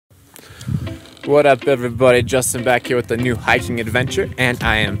What up everybody, Justin back here with a new hiking adventure, and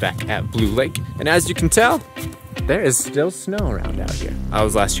I am back at Blue Lake. And as you can tell, there is still snow around out here. I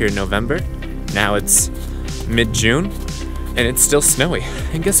was last here in November, now it's mid-June, and it's still snowy.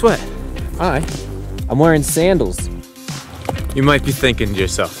 And guess what? I'm wearing sandals. You might be thinking to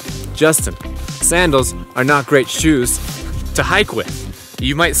yourself, Justin, sandals are not great shoes to hike with.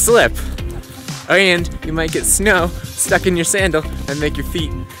 You might slip, and you might get snow stuck in your sandal and make your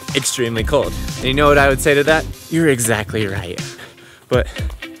feet extremely cold. And you know what I would say to that? You're exactly right. But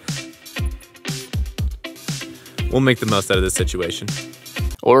we'll make the most out of this situation.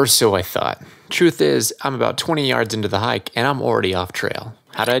 Or so I thought. Truth is, I'm about 20 yards into the hike and I'm already off trail.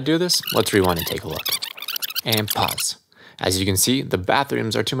 How did I do this? Let's rewind and take a look. And pause. As you can see, the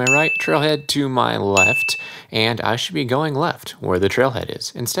bathrooms are to my right, trailhead to my left, and I should be going left where the trailhead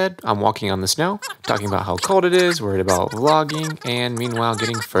is. Instead, I'm walking on the snow, talking about how cold it is, worried about vlogging, and meanwhile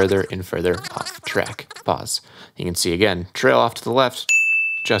getting further and further off track. Pause. You can see again, trail off to the left,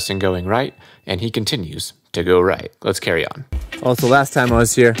 Justin going right, and he continues to go right. Let's carry on. Also, last time I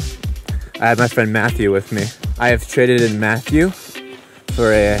was here, I had my friend Matthew with me. I have traded in Matthew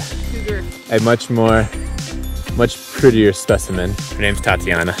for a much prettier specimen. Her name's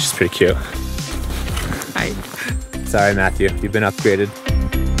Tatiana, she's pretty cute. Hi. Sorry Matthew, you've been upgraded.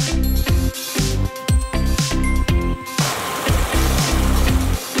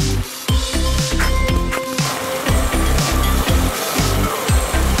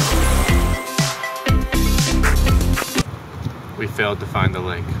 We failed to find the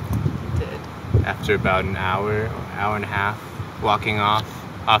lake. Did. After about an hour and a half walking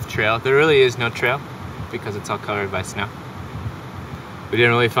off trail. There really is no trail because it's all covered by snow. We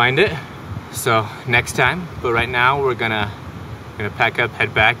didn't really find it, so next time. But right now we're gonna pack up,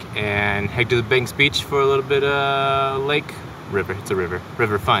 head back, and head to the Banks Beach for a little bit of river. It's a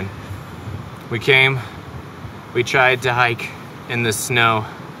river fun. We tried to hike in the snow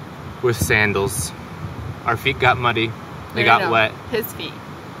with sandals. Our feet got muddy. They got wet. His feet,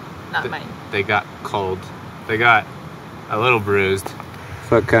 not mine. They got cold. They got a little bruised.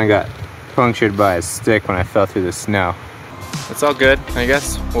 Foot kind of got punctured by a stick when I fell through the snow. It's all good, I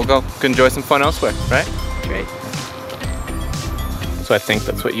guess. We'll go enjoy some fun elsewhere, right? Great. So I think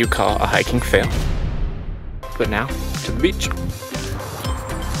that's what you call a hiking fail. But now, to the beach.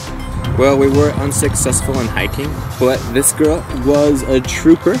 Well, we were unsuccessful in hiking, but this girl was a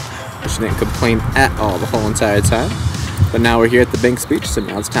trooper. She didn't complain at all the whole entire time. But now we're here at the Banks Beach, so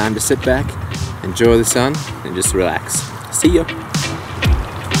now it's time to sit back, enjoy the sun, and just relax. See ya.